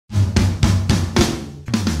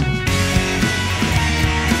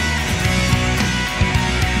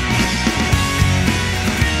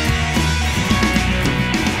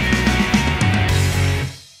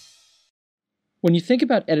When you think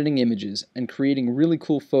about editing images and creating really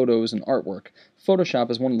cool photos and artwork, Photoshop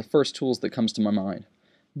is one of the first tools that comes to my mind.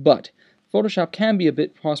 But Photoshop can be a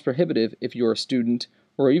bit cost prohibitive if you're a student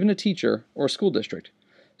or even a teacher or a school district.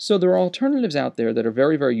 So there are alternatives out there that are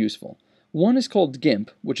very, very useful. One is called GIMP,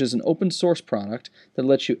 which is an open source product that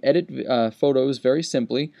lets you edit photos very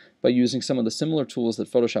simply by using some of the similar tools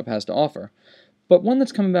that Photoshop has to offer. But one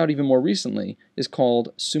that's come about even more recently is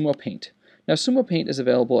called SumoPaint. Now, SumoPaint is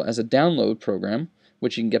available as a download program,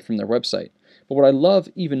 which you can get from their website. But what I love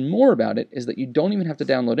even more about it is that you don't even have to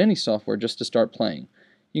download any software just to start playing.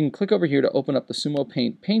 You can click over here to open up the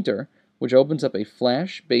SumoPaint Painter, which opens up a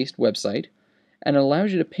Flash-based website, and it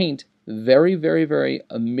allows you to paint very, very, very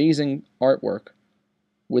amazing artwork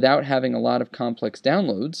without having a lot of complex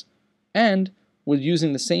downloads, and with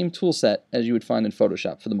using the same tool set as you would find in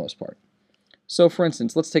Photoshop for the most part. So for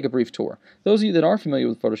instance, let's take a brief tour. Those of you that are familiar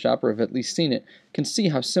with Photoshop or have at least seen it can see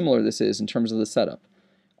how similar this is in terms of the setup.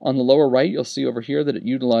 On the lower right, you'll see over here that it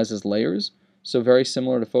utilizes layers. So very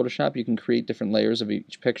similar to Photoshop, you can create different layers of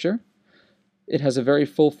each picture. It has a very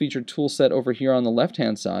full-featured tool set over here on the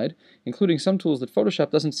left-hand side, including some tools that Photoshop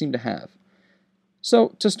doesn't seem to have.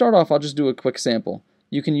 So to start off, I'll just do a quick sample.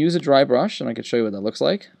 You can use a dry brush, and I can show you what that looks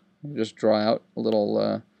like. Just draw out a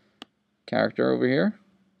little character over here.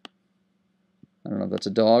 I don't know if that's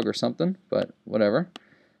a dog or something, but whatever.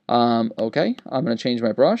 Okay, I'm going to change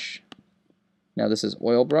my brush. Now this is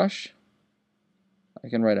oil brush. I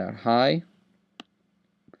can write out high.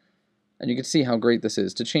 And you can see how great this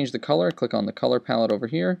is. To change the color, click on the color palette over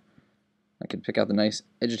here. I can pick out the nice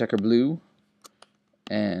Edge Decker blue.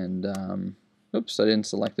 And, oops, I didn't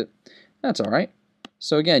select it. That's alright.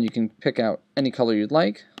 So again, you can pick out any color you'd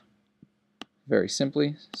like. Very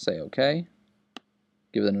simply, say OK.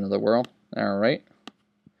 Give it another whirl. Alright,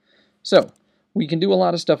 so we can do a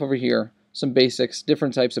lot of stuff over here, some basics,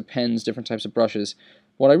 different types of pens, different types of brushes.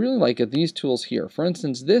 What I really like are these tools here. For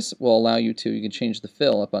instance, this will allow you can change the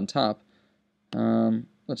fill up on top.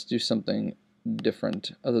 Let's do something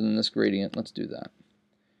different other than this gradient. Let's do that.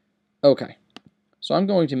 Okay, so I'm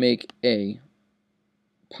going to make a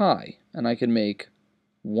pie, and I can make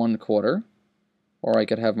 1/4, or I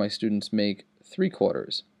could have my students make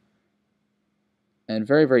 3/4. And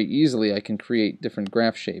very, very easily I can create different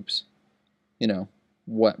graph shapes. You know,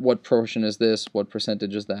 what portion is this, what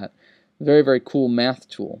percentage is that. Very, very cool math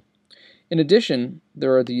tool. In addition,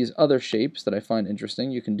 there are these other shapes that I find interesting.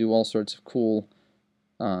 You can do all sorts of cool,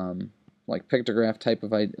 like pictograph type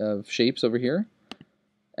of shapes over here.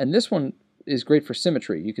 And this one is great for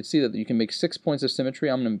symmetry. You can see that you can make 6 points of symmetry.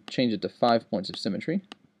 I'm going to change it to 5 points of symmetry.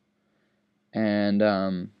 And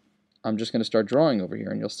I'm just going to start drawing over here,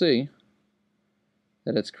 and you'll see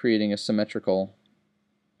that it's creating a symmetrical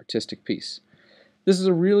artistic piece. This is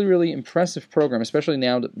a really, really impressive program, especially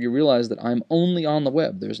now that you realize that I'm only on the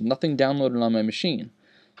web. There's nothing downloaded on my machine.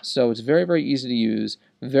 So it's very, very easy to use,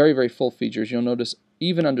 very, very full features. You'll notice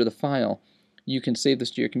even under the file, you can save this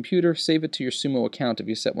to your computer, save it to your Sumo account if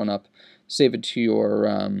you set one up, save it to your,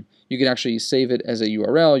 you can actually save it as a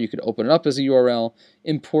URL, you could open it up as a URL,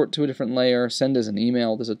 import to a different layer, send as an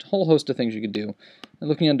email. There's a whole host of things you could do. And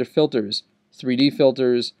looking under filters, 3D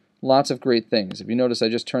filters, lots of great things. If you notice, I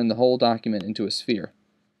just turned the whole document into a sphere.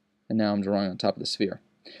 And now I'm drawing on top of the sphere.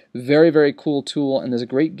 Very, very cool tool, and there's a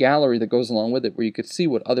great gallery that goes along with it where you could see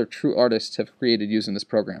what other true artists have created using this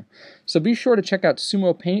program. So be sure to check out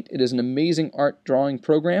SumoPaint. It is an amazing art drawing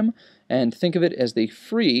program, and think of it as the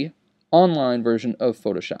free online version of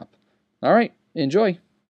Photoshop. All right, enjoy.